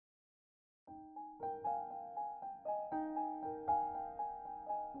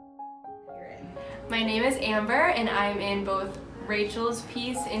My name is Amber and I'm in both Rachel's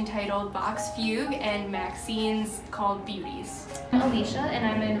piece entitled Box Fugue and Maxine's called Beauties. I'm Alicia and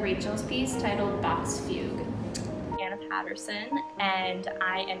I'm in Rachel's piece titled Box Fugue. Anna Patterson, and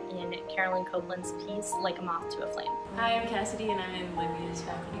I am in Carolyn Copeland's piece Like a Moth to a Flame. Hi, I'm Cassidy and I'm in Livia's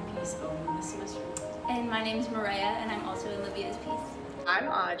faculty piece Open this semester. And my name is Mariah and I'm also in Livia's piece. I'm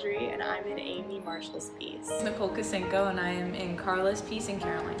Audrey and I'm in Amy Marshall's piece. Nicole Kosinko and I am in Karla's piece and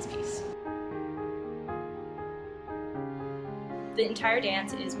Caroline's piece. The entire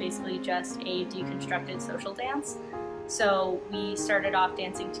dance is basically just a deconstructed social dance. So we started off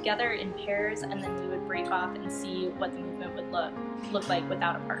dancing together in pairs, and then we would break off and see what the movement would look like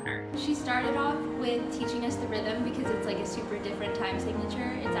without a partner. She started off with teaching us the rhythm because it's like a super different time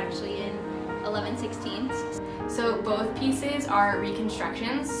signature. It's actually in 11/16. So both pieces are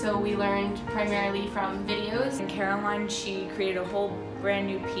reconstructions, so we learned primarily from videos. And Caroline, she created a whole brand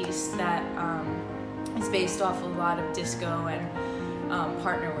new piece that is based off a lot of disco and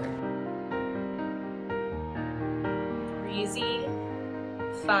partner work. Breezy,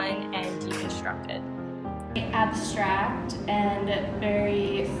 fun, and deconstructed. Abstract and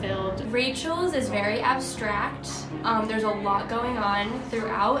very filled. Rachel's is very abstract. There's a lot going on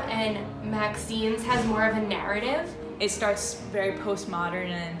throughout, and Maxine's has more of a narrative. It starts very postmodern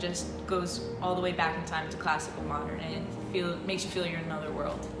and just goes all the way back in time to classical modern, and makes you feel you're in another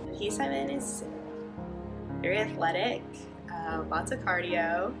world. The piece I'm in is very athletic, lots of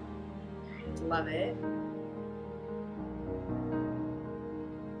cardio. Love it.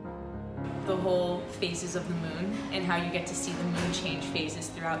 The whole phases of the moon and how you get to see the moon change phases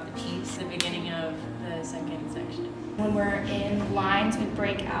throughout the piece. The beginning of the second section. When we're in lines, we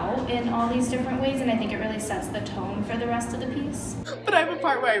break out in all these different ways, and I think it really sets the tone for the rest of the piece. But I have a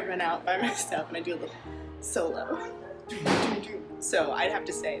part where I run out by myself and I do a little solo. So I'd have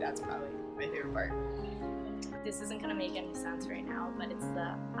to say that's probably my favorite part. This isn't going to make any sense right now, but it's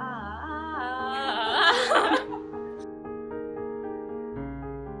the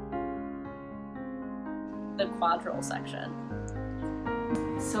the quadrille section.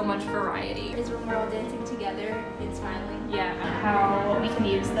 So much variety. Is when we're all dancing together and smiling. Yeah, how we can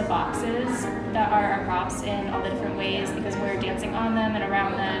use the boxes that are our props in all the different ways because we're dancing on them and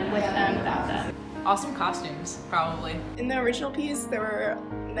around them, with them, without them. Awesome costumes, probably. In the original piece, there were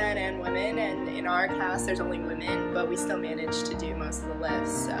men and women, and in our cast, there's only women, but we still managed to do most of the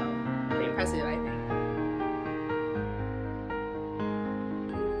lifts, so pretty impressive, I think.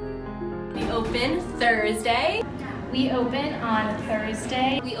 We open Thursday. We open on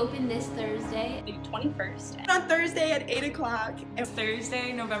Thursday. We open this Thursday. The 21st. On Thursday at 8 o'clock. It's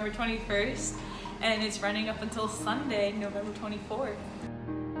Thursday, November 21st, and it's running up until Sunday, November 24th.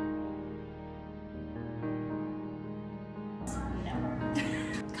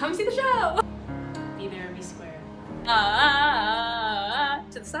 Come see the show! Be there and be square.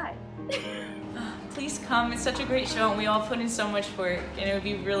 To the side. Please come, it's such a great show and we all put in so much work, and it would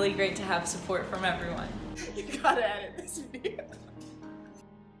be really great to have support from everyone. You gotta edit this video.